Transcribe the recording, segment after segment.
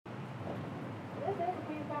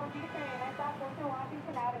Eastbound G-Train. I stopped into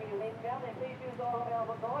Washington Avenue. Ladies and gentlemen, please use all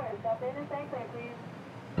available doors. Step in and stay clear, please.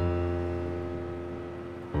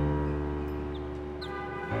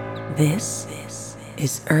 This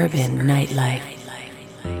is Urban Nightlife.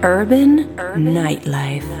 Urban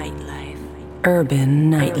Nightlife.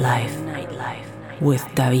 Urban Nightlife with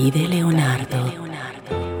Davide Leonardo.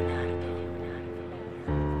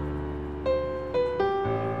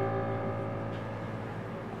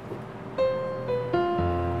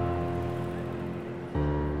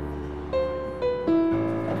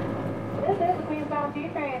 This is the Queensbound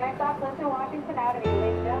G-Train. I stopped into Washington Avenue.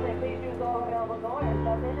 Ladies and gentlemen, please use all available doors.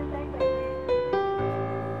 Step in and stay clear, please.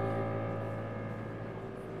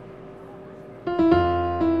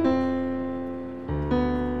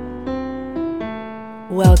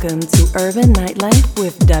 Welcome to Urban Nightlife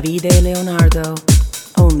with Davide Leonardo,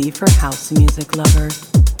 only for house music lovers.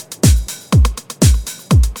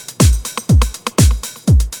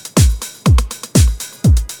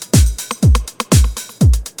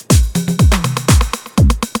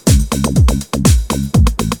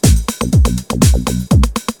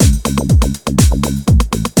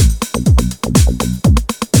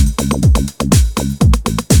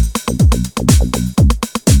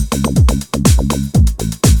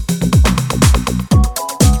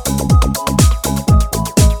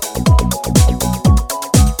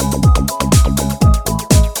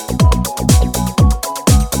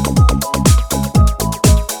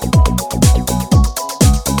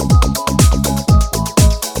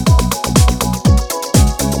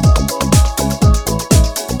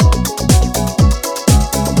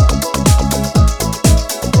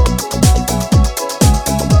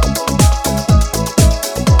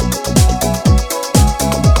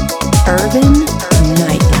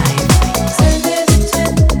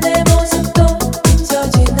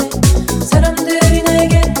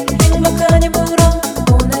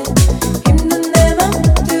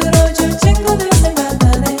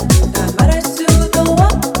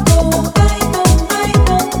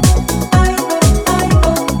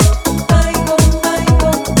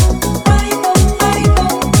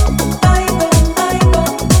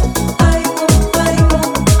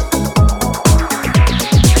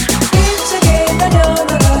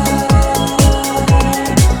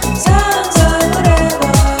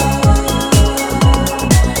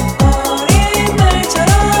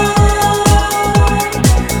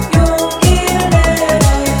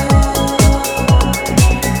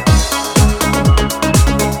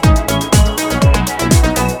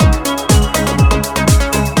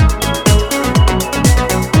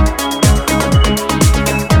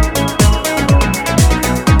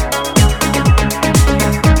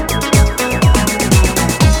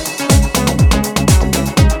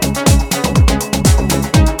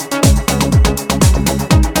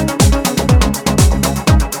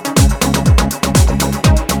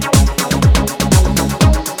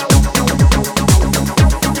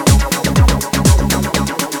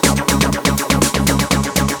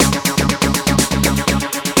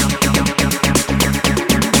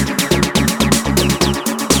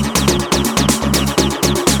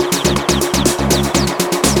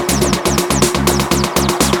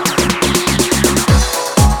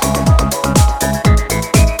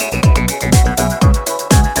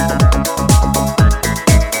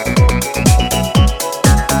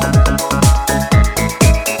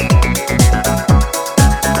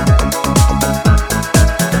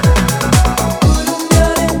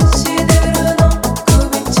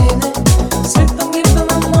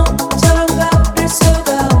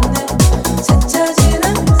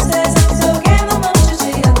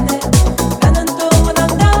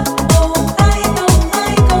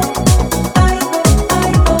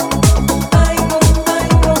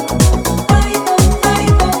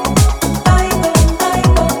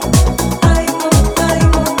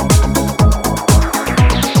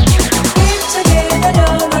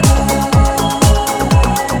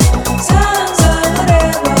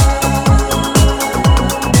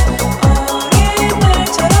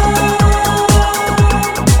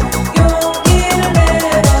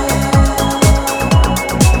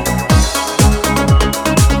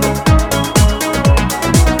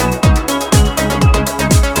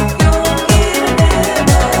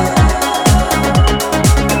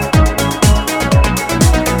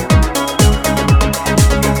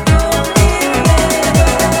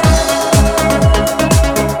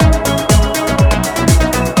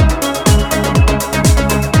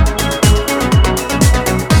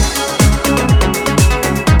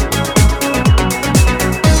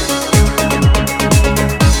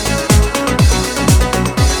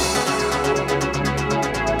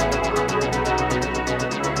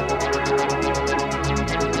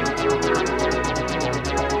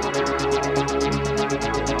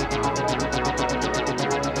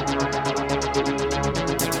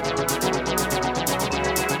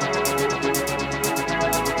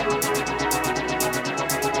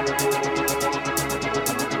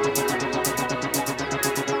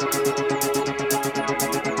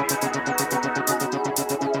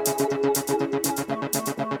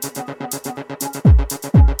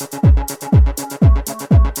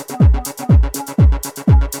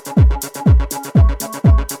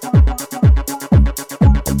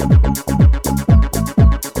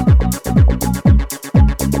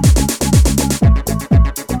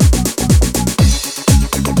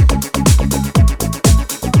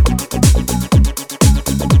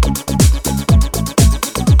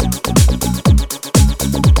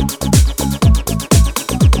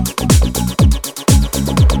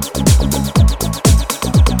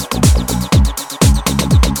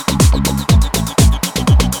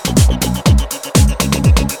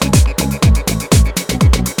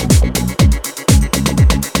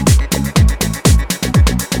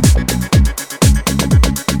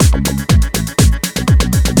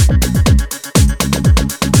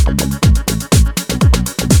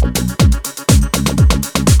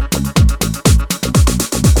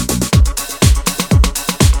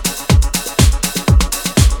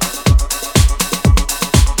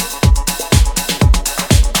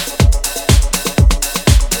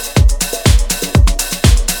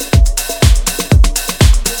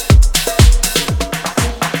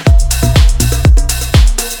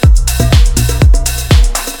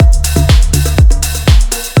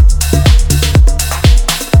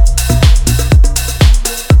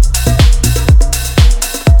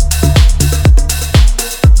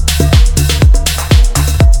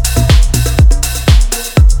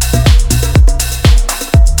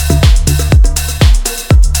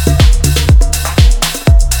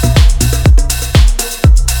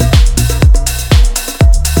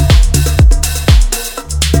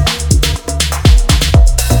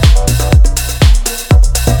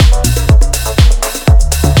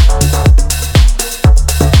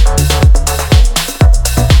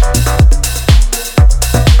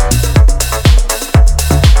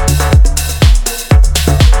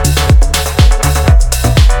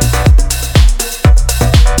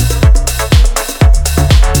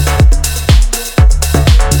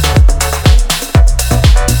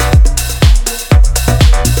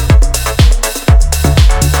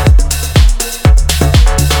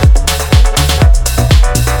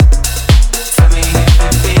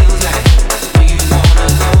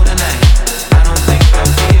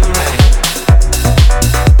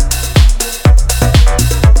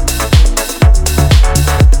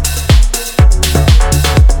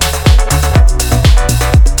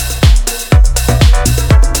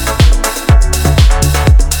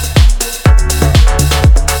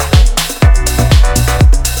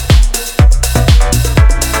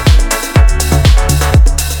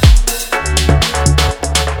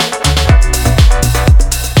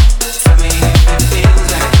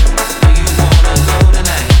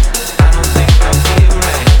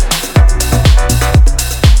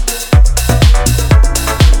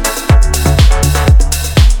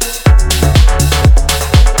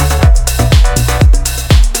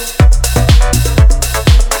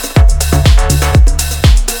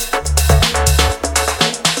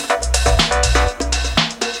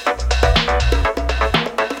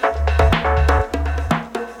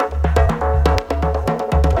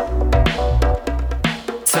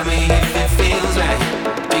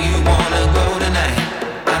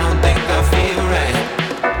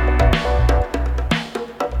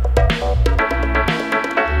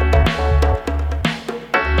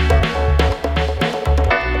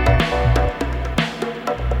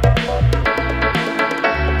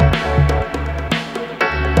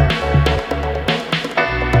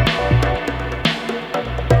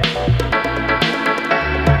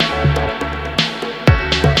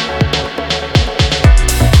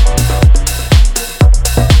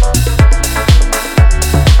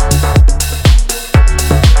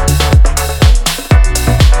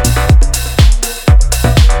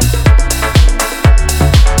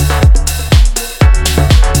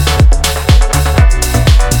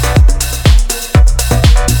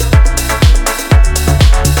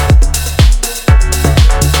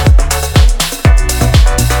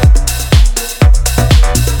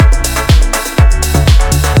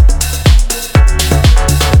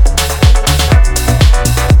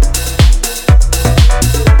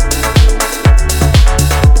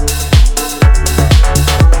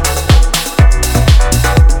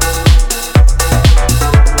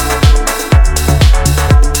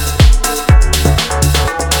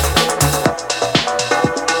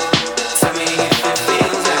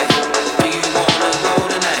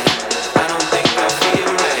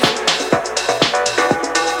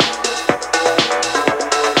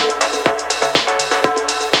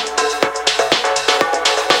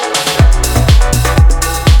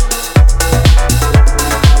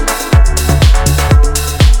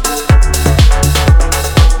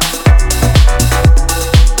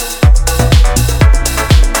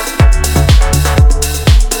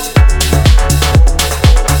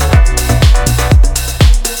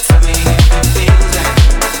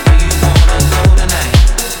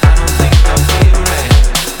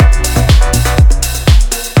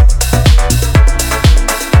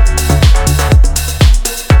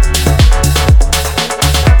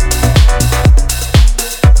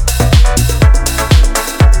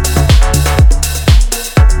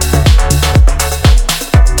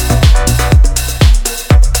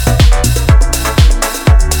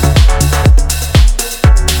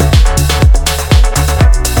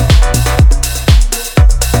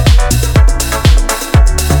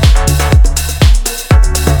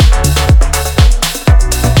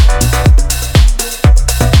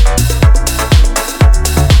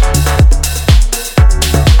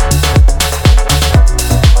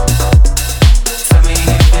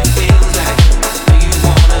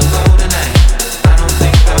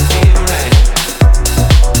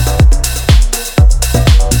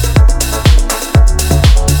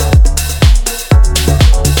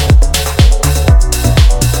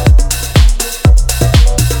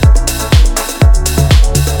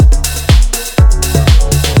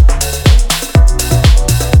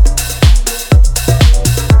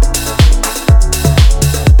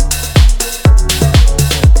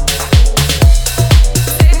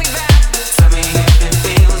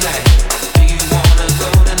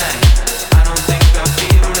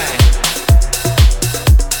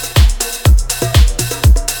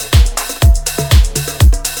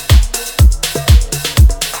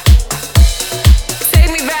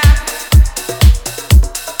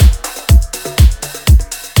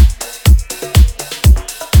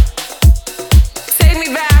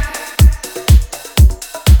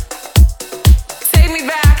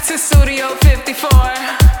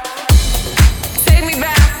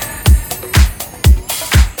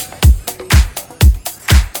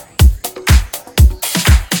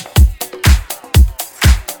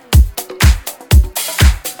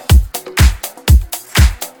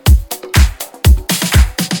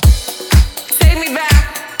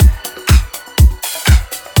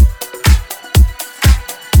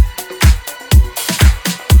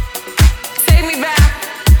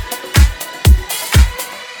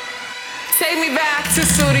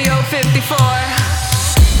 54.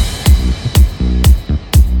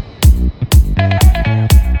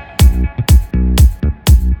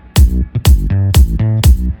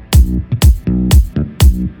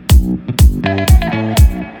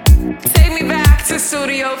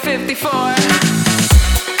 Studio 54.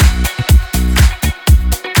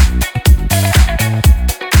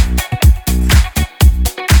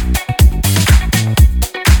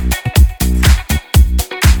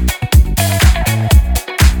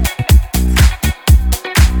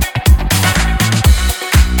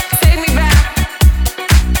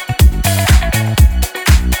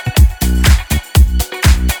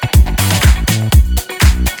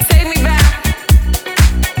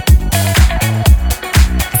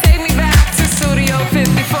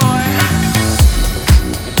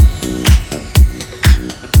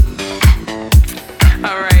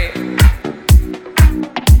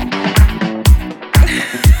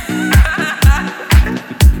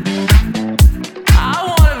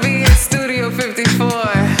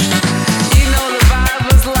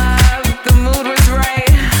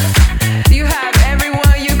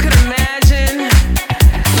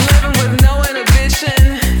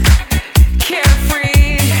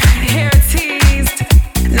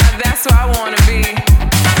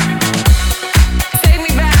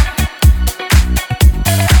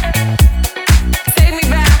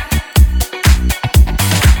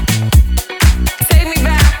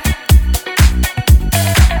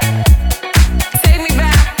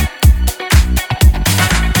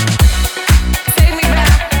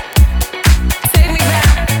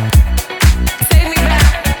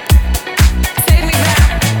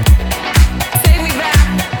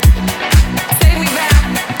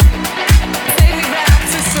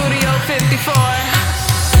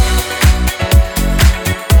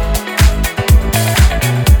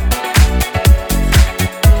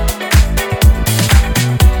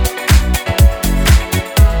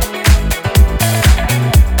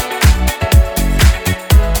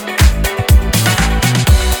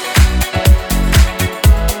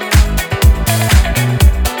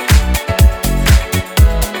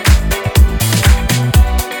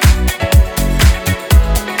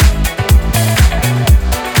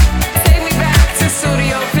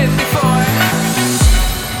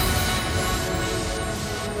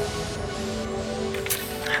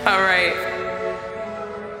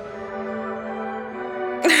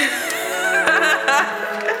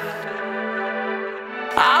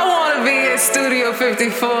 Studio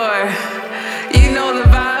 54. You know the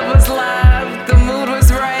vibe was live, the mood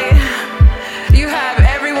was right. You have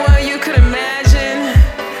everyone you could imagine,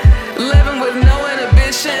 living with no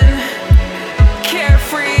inhibition,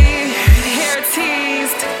 carefree, hair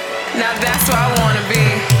teased. Now that's where I wanna be.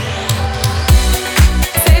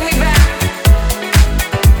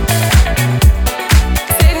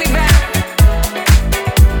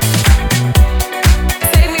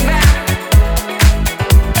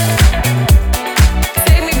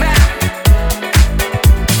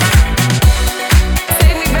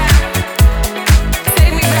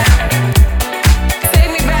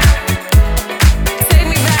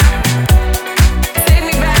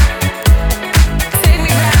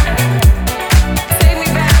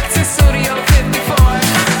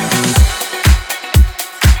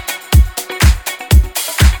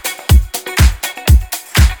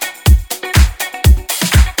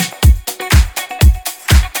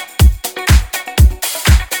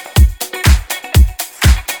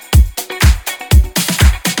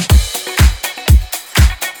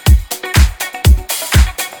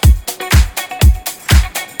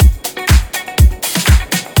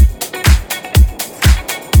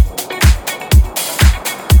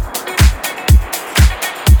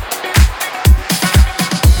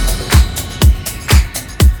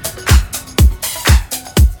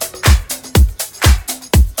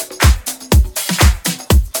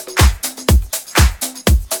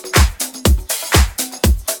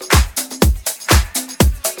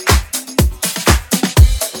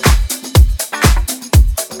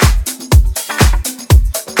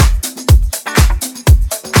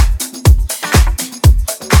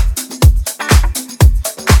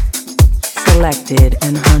 Selected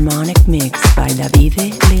and harmonic mix by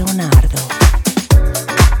Davide Leonardo.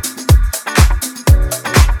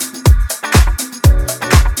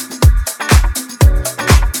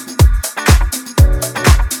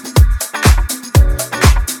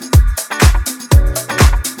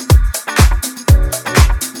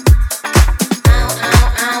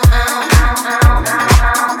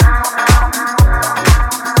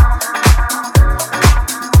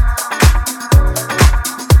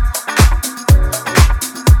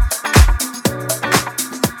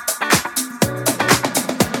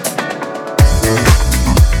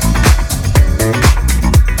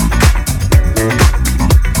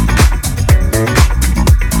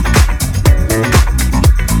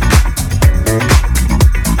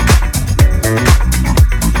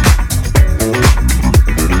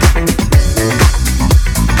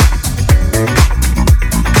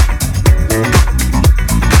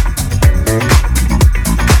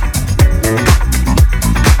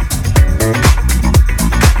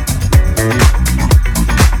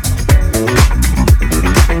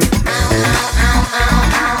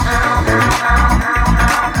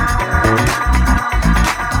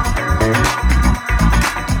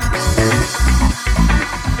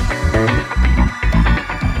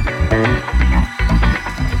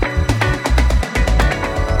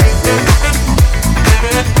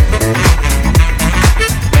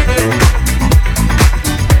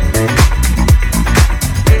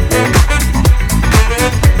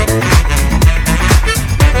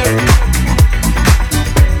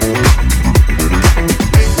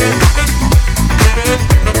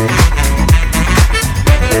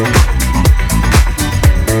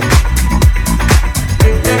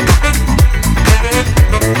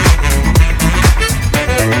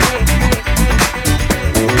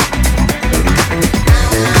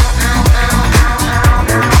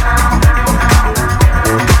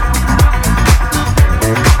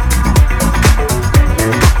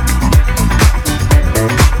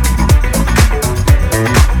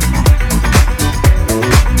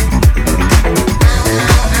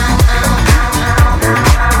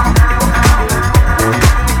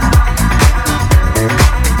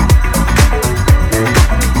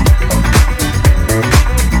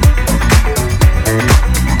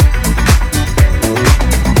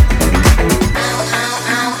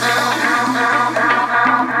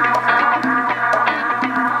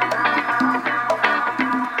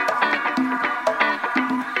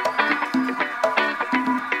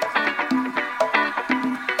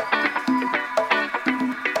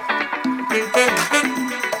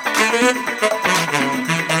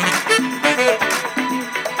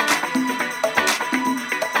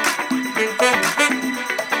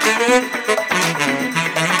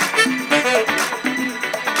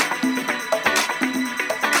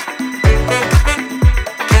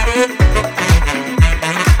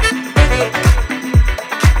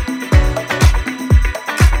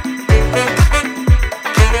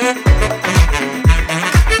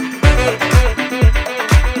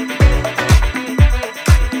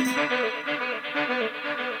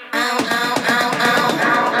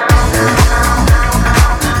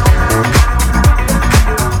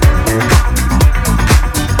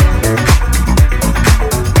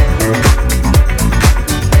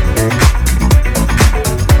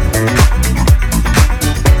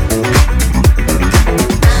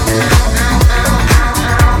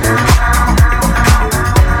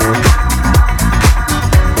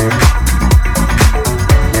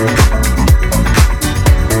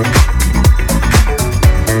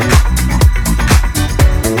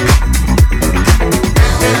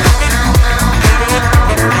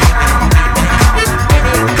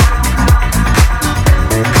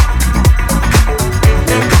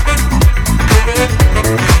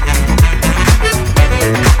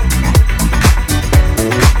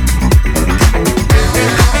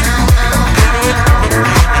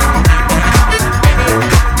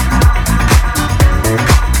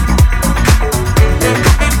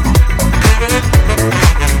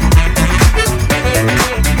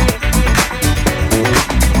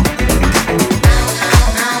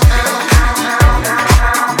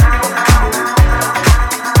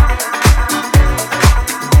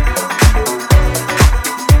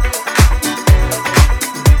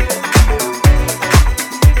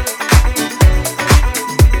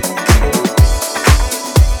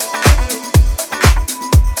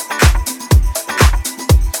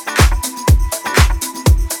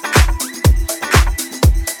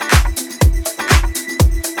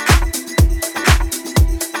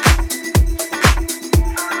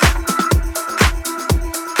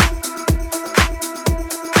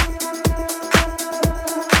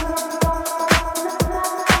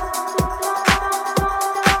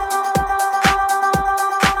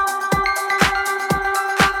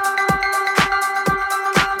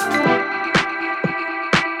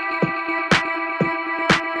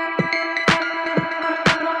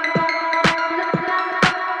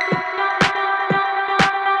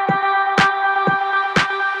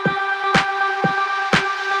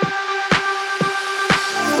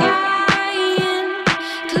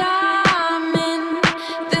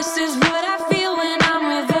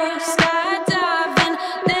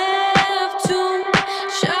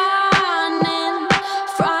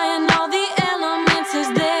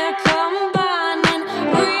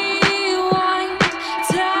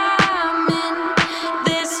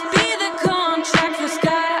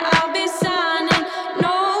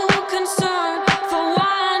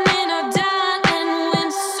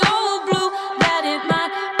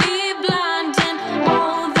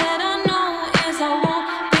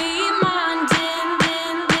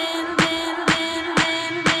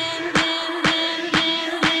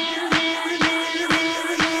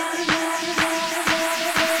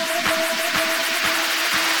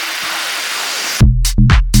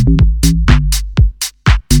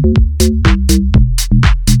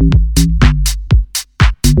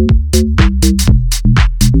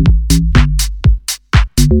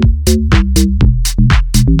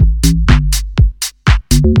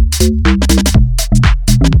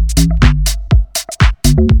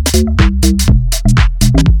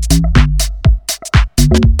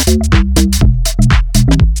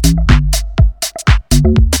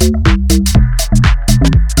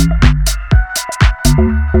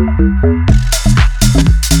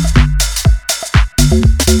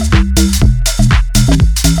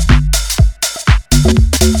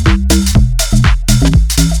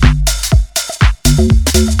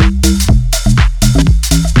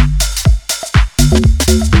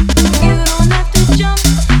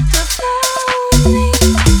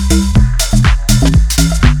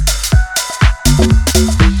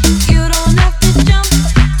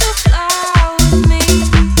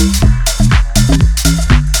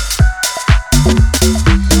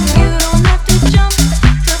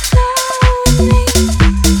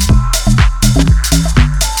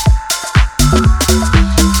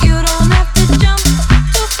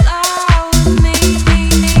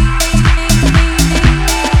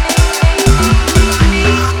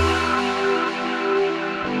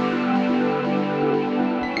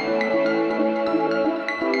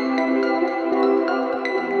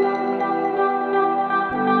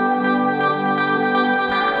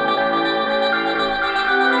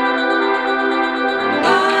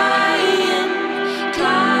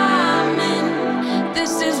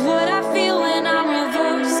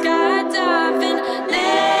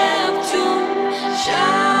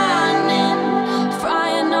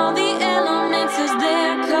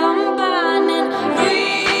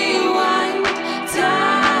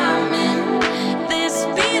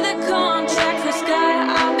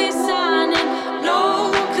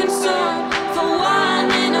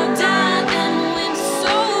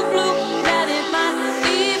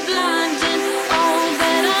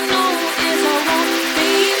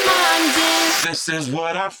 This is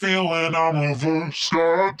what I feel when I'm reverse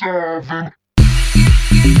skydiving.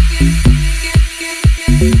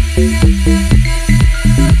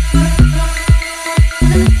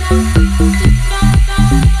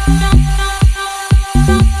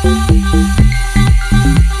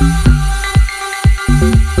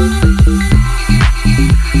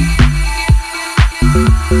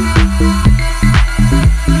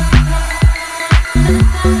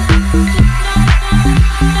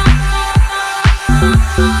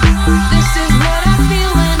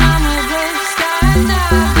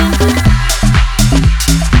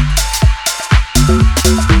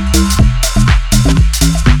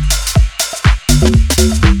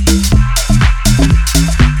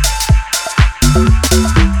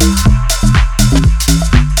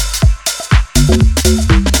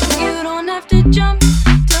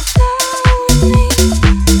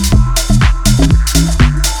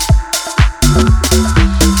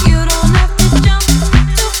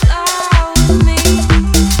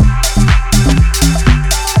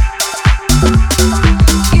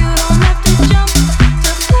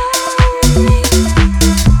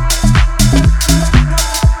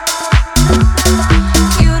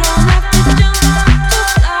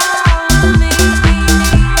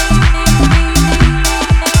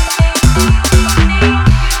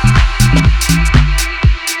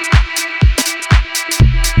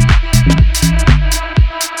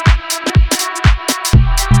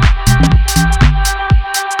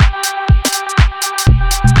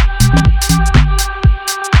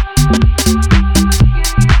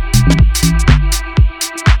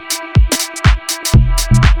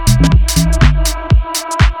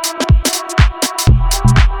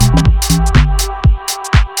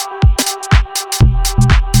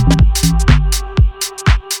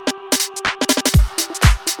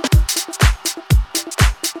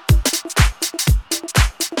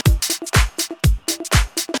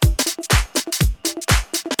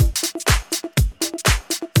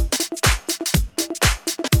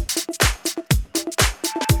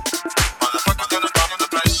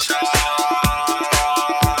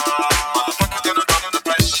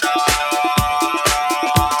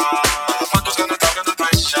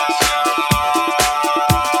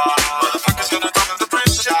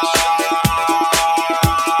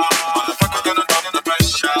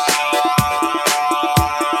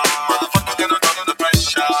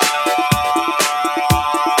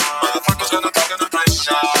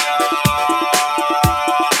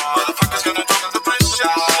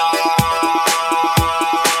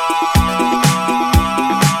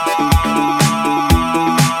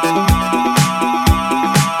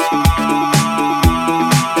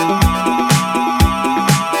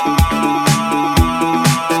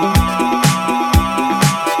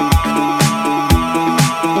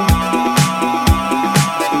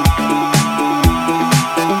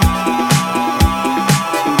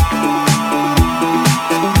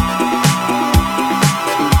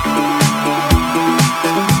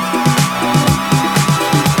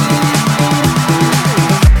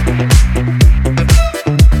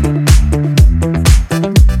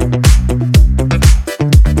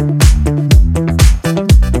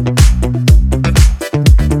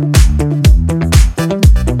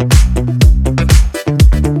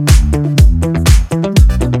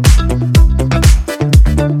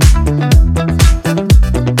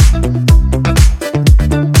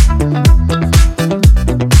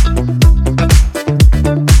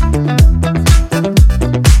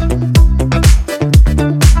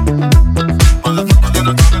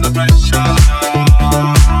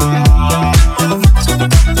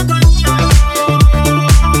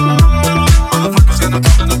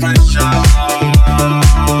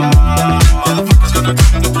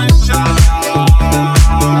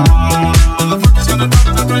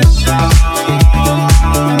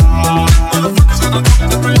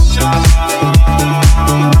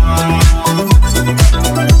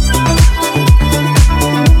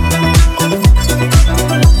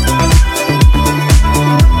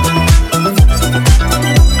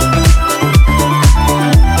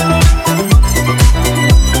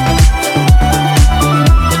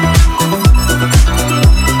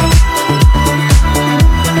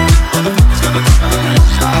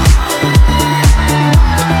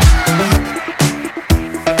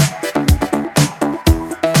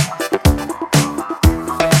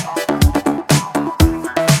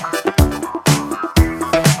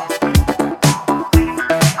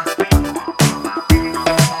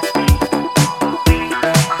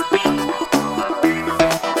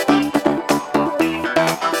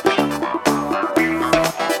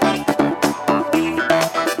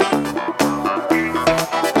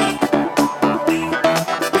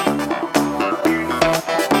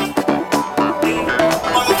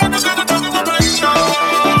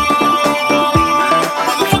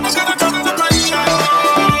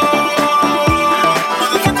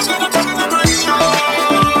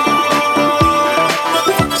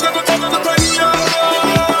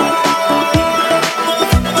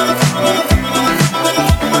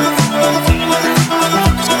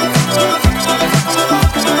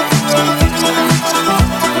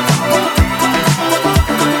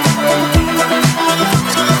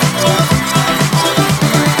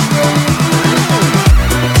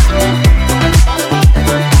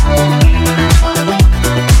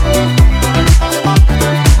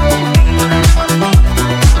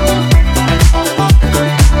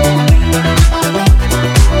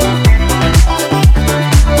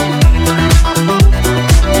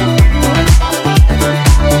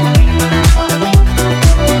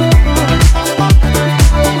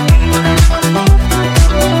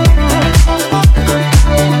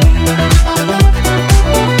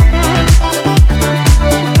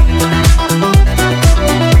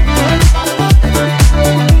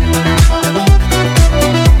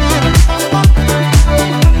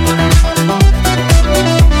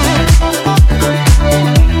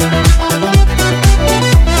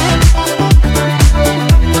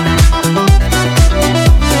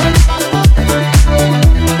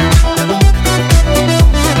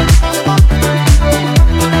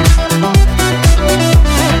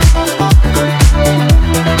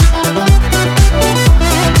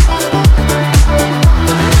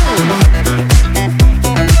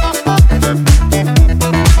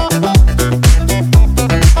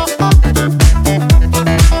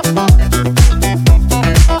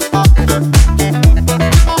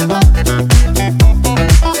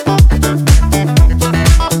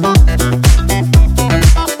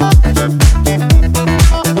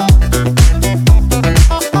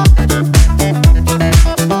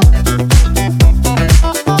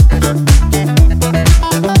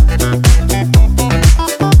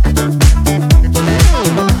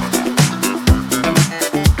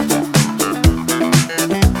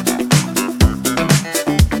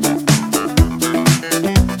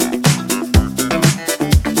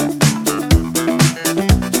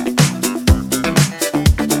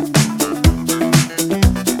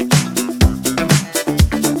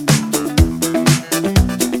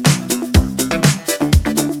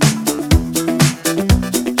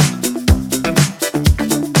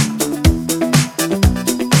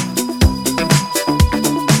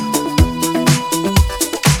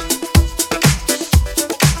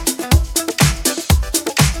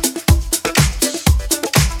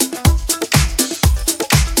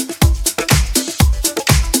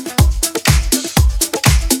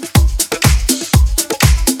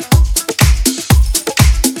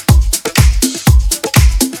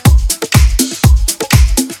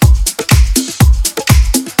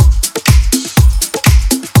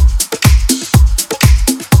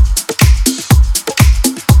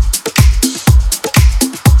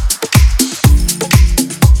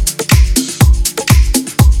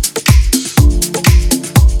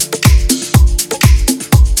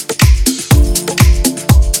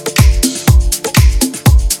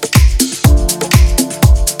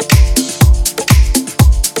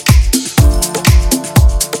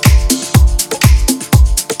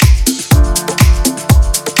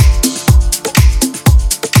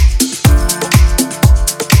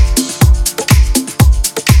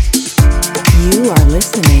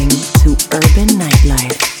 listening to Urban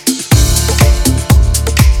Nightlife.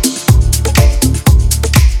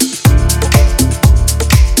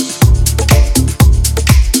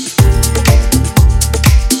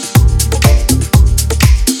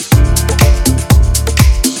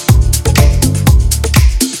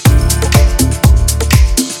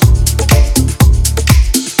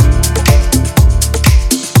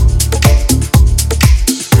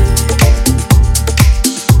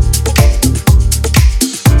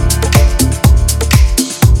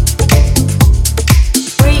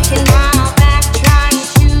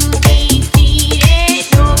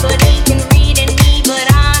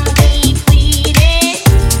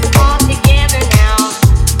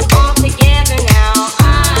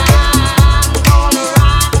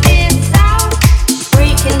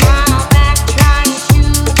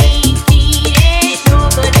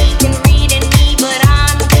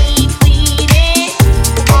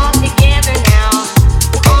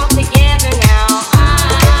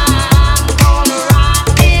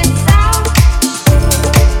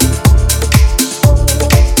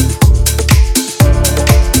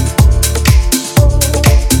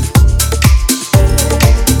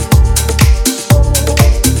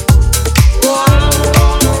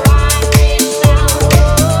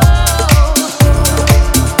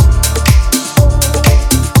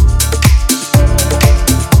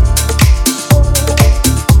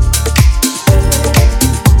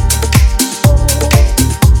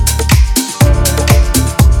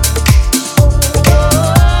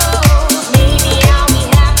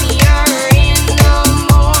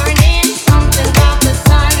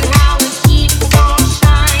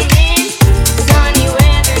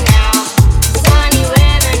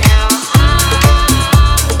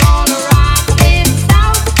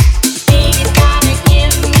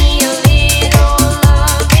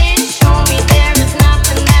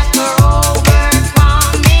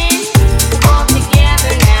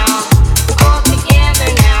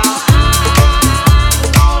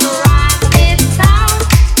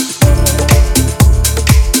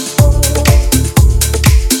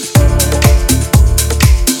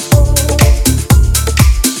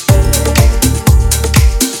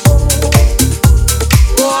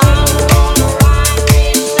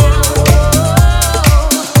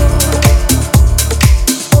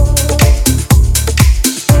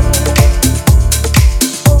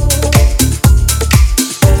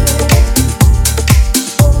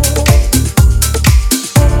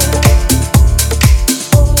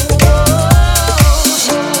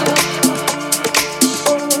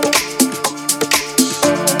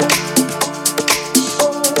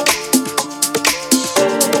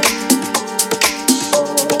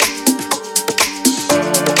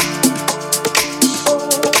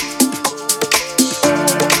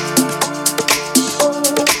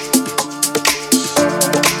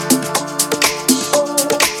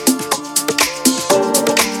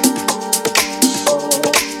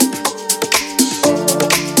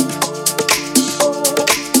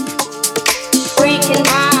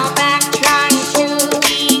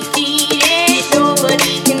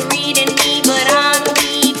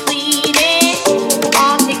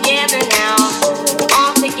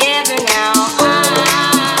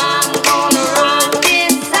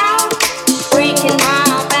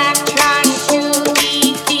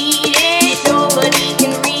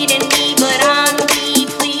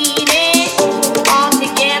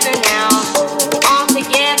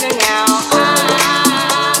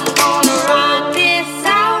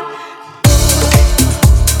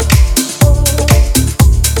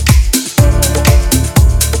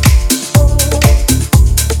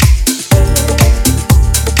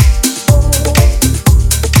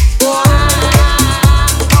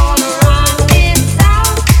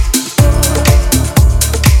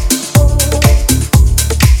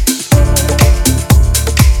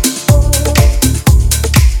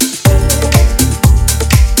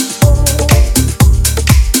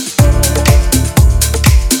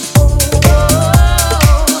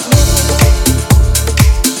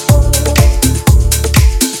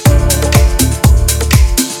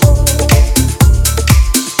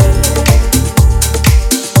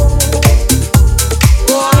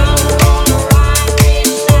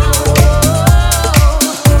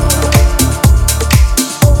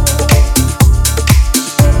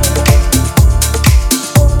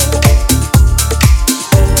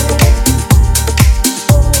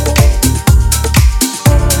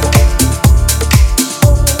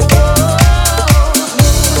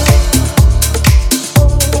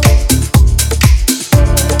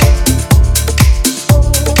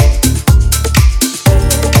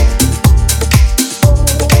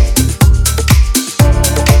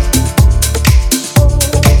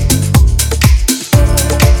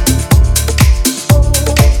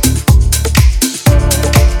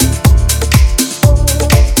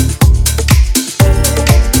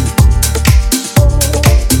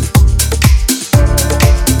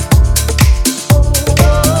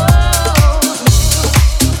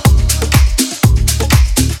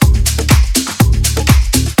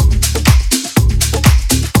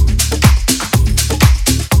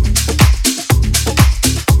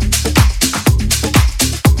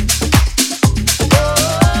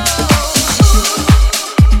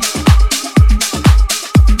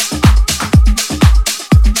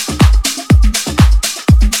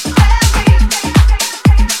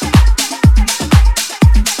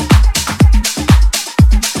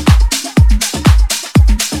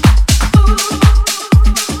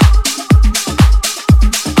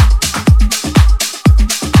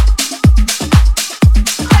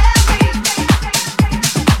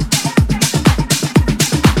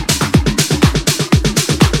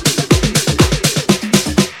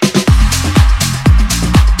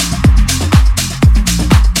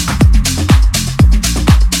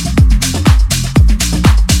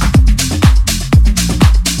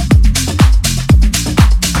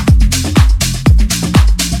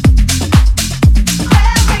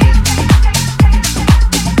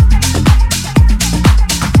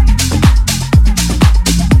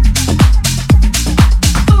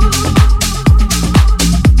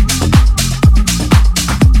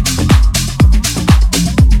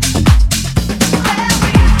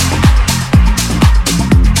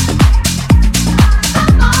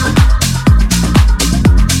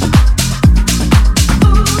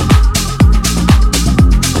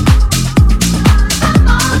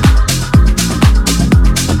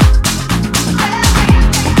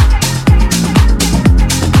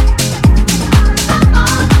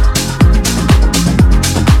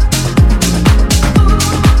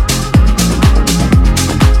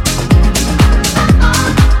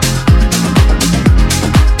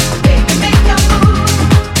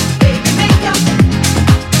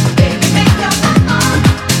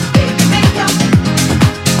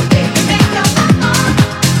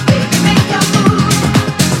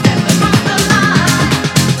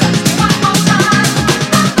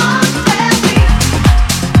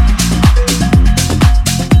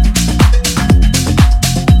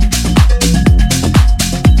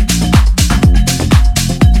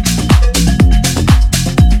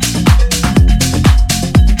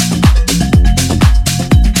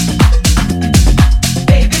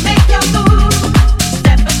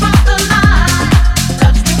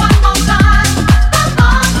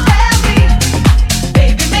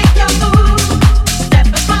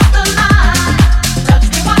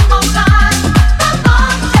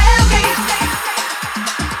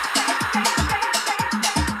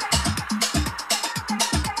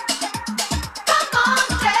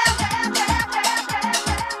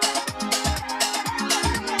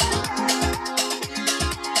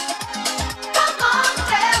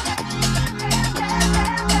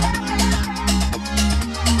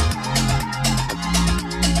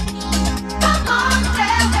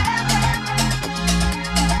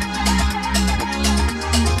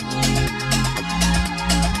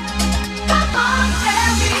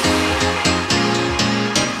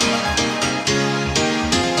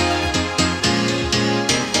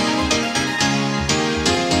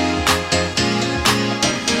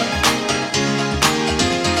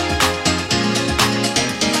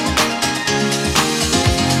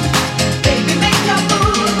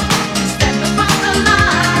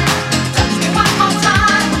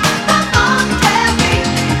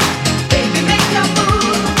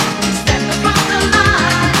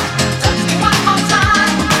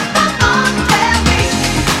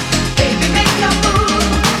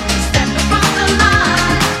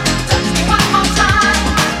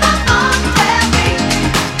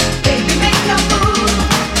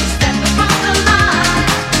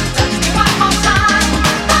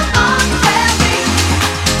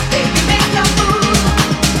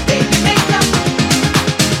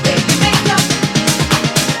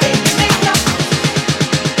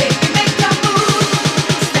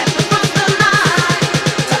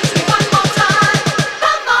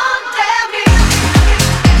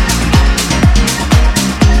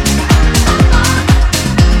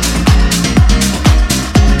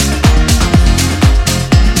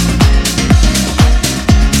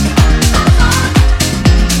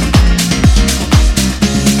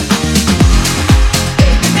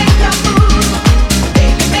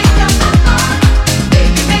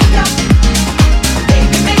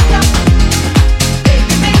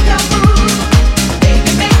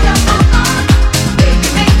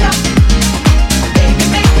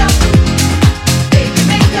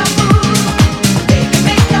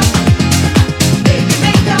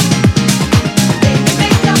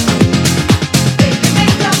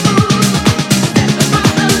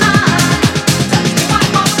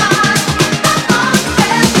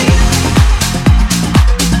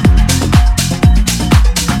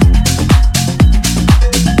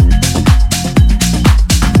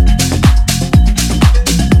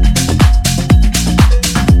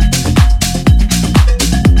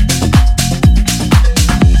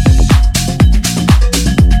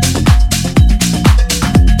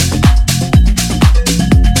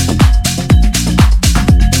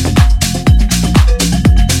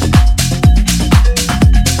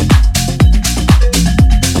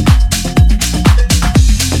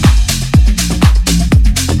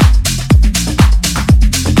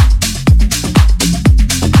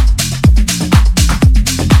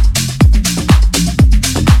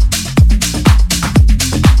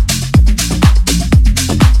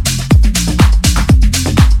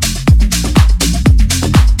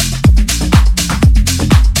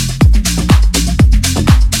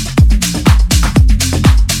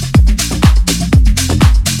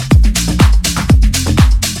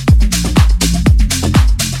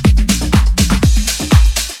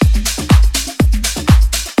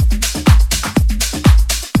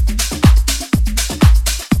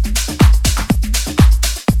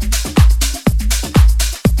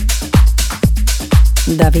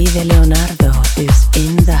 Davide Leonardo is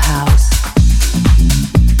in the house.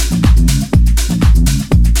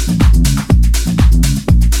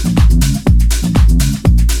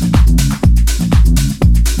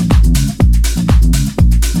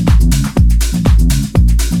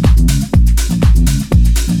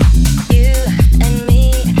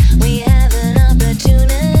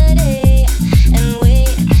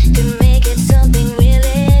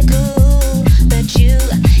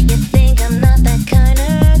 You think I'm not that kind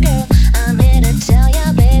of girl. I'm here to tell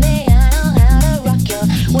ya, baby, I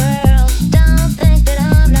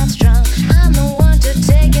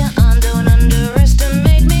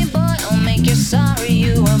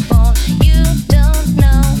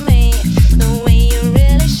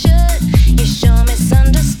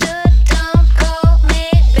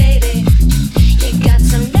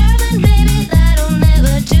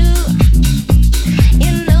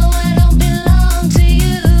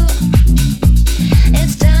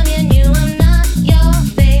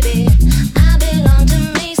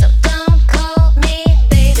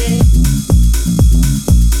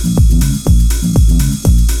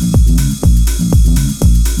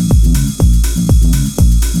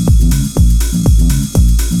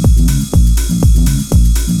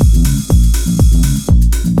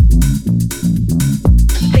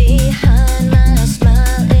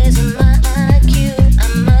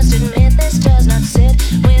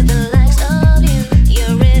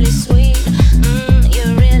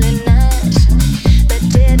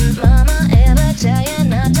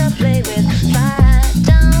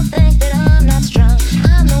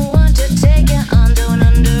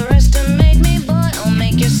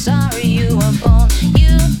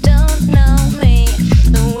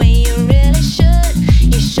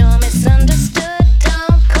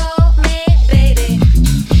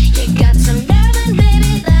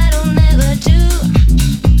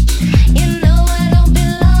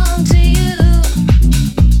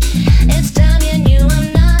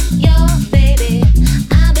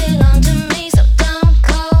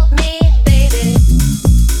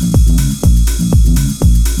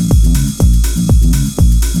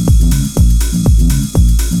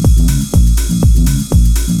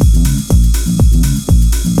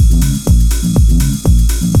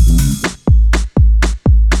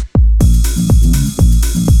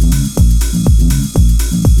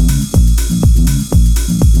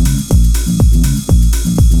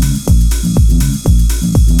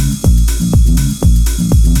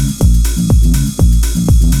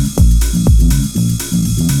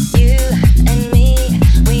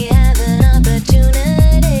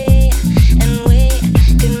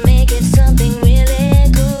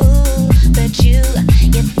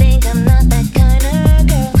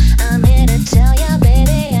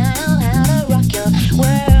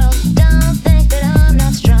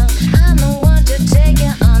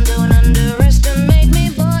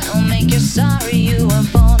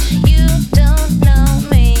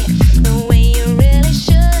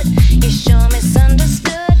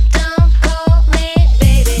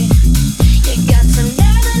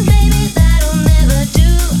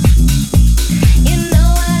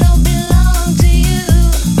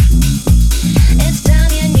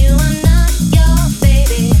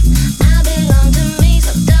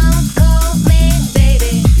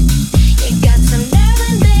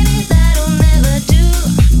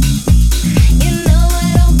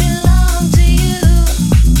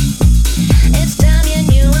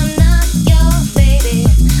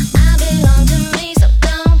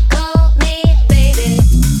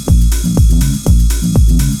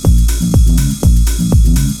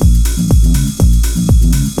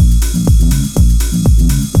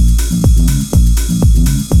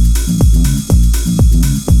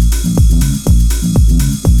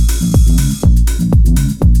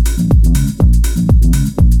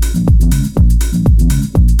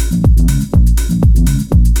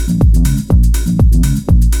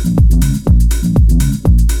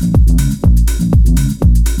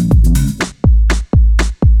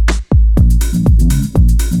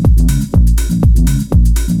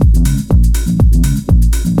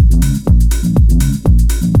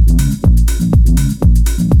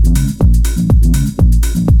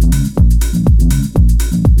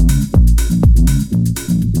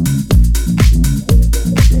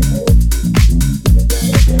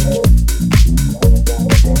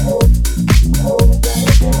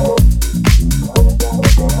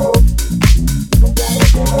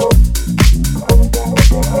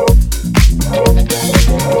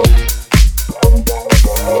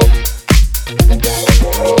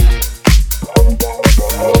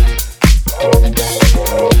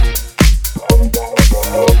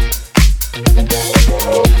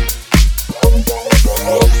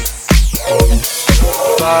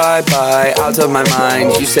Bye, out of my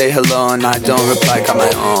mind. You say hello and I don't reply. Got my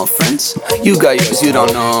own friends. You got yours, you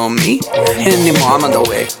don't know me anymore. I'm on the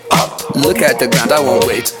way up. Look at the ground, I won't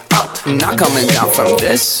wait up. I'm not coming down from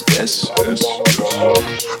this.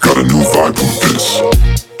 Got a new vibe with this.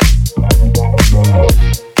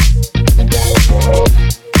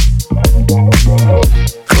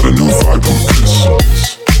 Got a new vibe with this.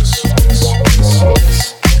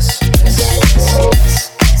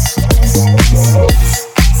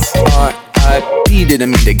 R.I.P.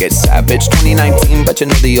 didn't mean to get savage. 2019, but you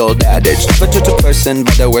know the old adage. Never judge a person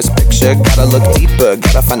by their worst picture. Gotta look deeper,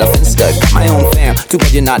 gotta find a finsta. Got my own fam, too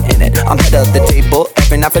bad you're not in it. I'm head of the table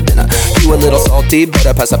every night for dinner. You a little salty,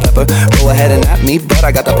 better pass the pepper. Go ahead and at me, but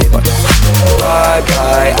I got the paper.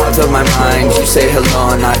 Bye, out of my mind. You say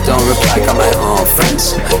hello and I don't reply. Got my own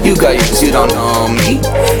friends. You got yours, you don't know me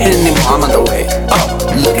anymore. I'm on the way up.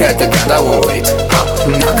 Look at the ground, I won't wait up.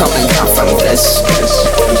 I'm not coming down from this.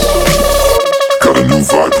 Got a new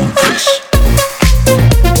vibe with this.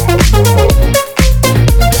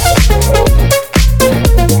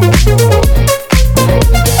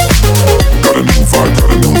 Got a new vibe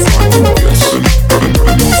with this. Got a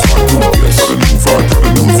new vibe with this. Got a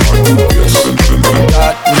new vibe with this.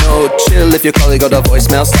 Got no chill if your colleague got a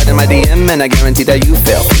voicemail. Slide in my DM and I guarantee that you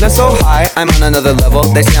fail. Feeling so high, I'm on another level.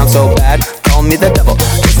 They say I'm so bad, call me the devil.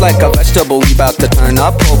 Just like a vegetable, we bout to turn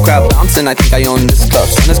up. Whole crowd bouncing, I think I own this club.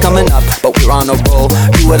 Sun is coming up, but we're on a roll.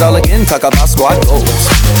 Do it all again, talk about squad goals.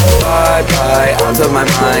 Bye, out of my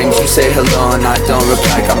mind. You say hello and I don't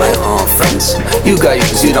reply. Got my own friends. You got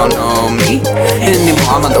yours, you don't know me anymore.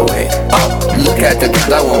 I'm on the way up. Look at the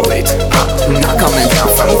ground, I won't wait up. I'm not coming down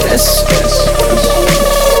from this.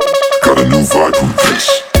 Got a new vibe with this.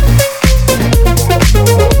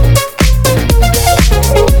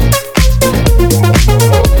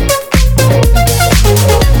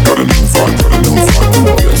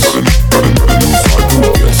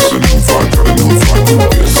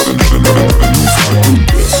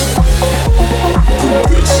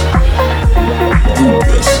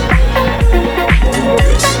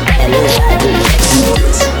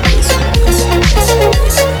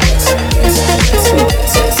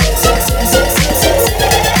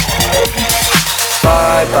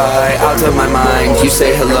 Out of my mind. You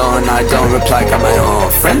say hello and I don't reply. Got my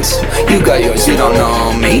own friends. You got yours, you don't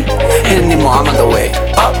know me anymore. I'm on the way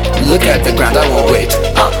up. Look at the ground, I won't wait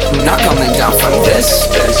up. I'm not coming down from this.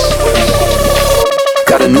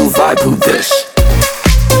 Got a new vibe, who this?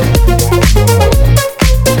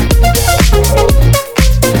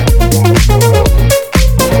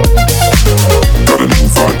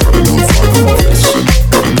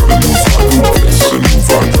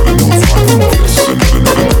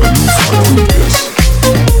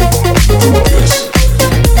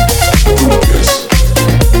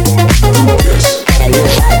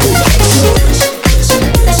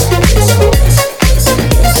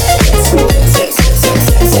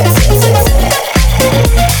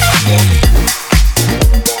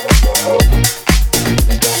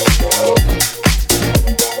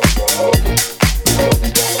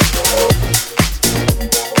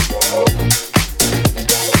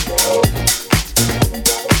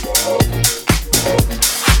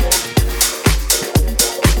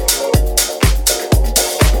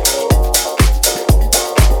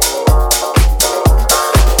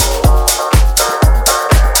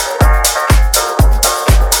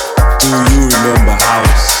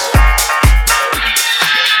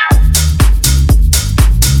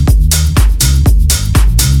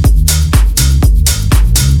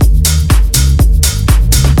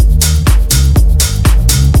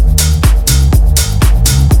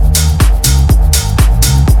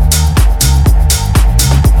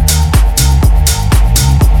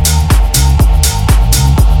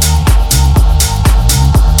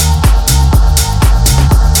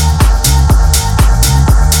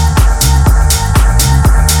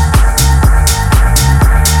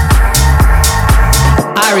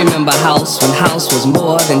 House when house was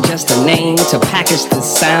more than just a name to package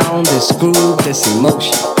this sound, this groove, this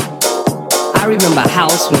emotion. I remember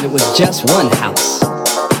house when it was just one house.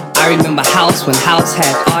 I remember house when house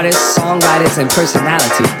had artists, songwriters, and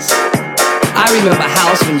personalities. I remember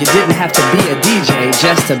house when you didn't have to be a DJ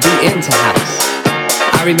just to be into house.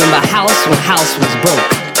 I remember house when house was broke.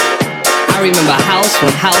 I remember house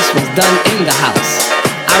when house was done in the house.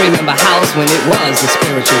 I remember house when it was the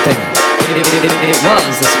spiritual thing. It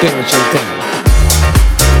was the spiritual thing.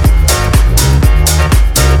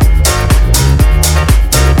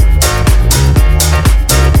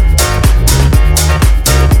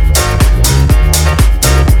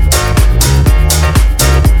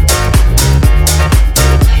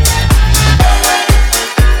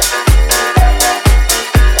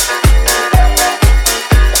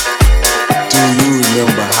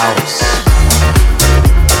 house?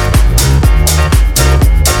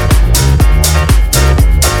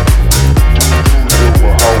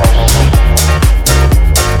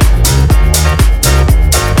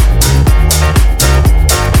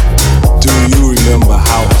 Do you remember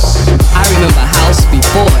house? I remember house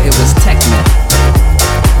before it was techno.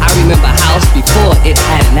 I remember house before it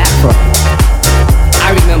had an afro. I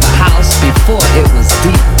remember house before it was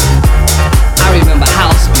deep. I remember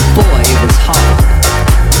house before it was hard.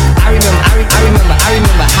 I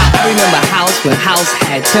remember house when house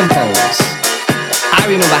had tempos. I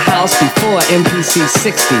remember house before MPC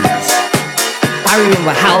 60s. I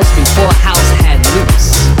remember house before house had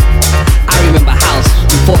loops. I remember house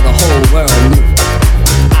before the whole world knew.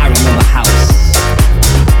 I remember house.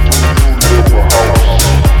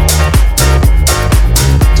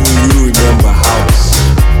 Do you remember house?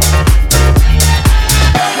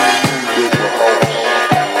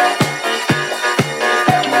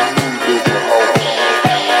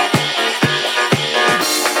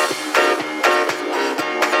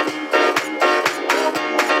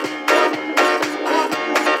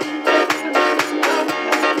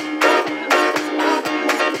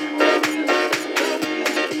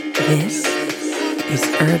 This is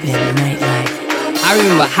Urban Nightlife. I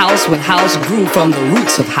remember house when house grew from the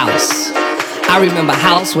roots of house. I remember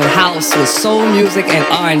house when house was soul music and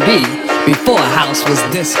R&B before house was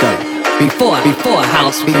disco. Before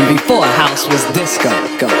house was disco.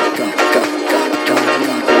 Go, go, go, go, go, go.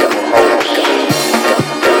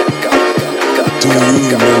 Do you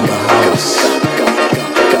remember house?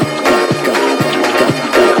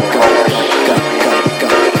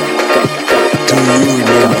 Do you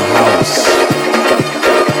remember house?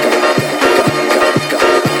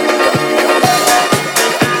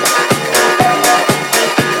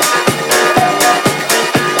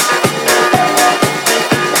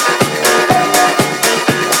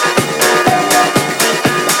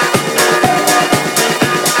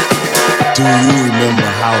 Do you remember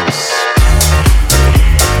house?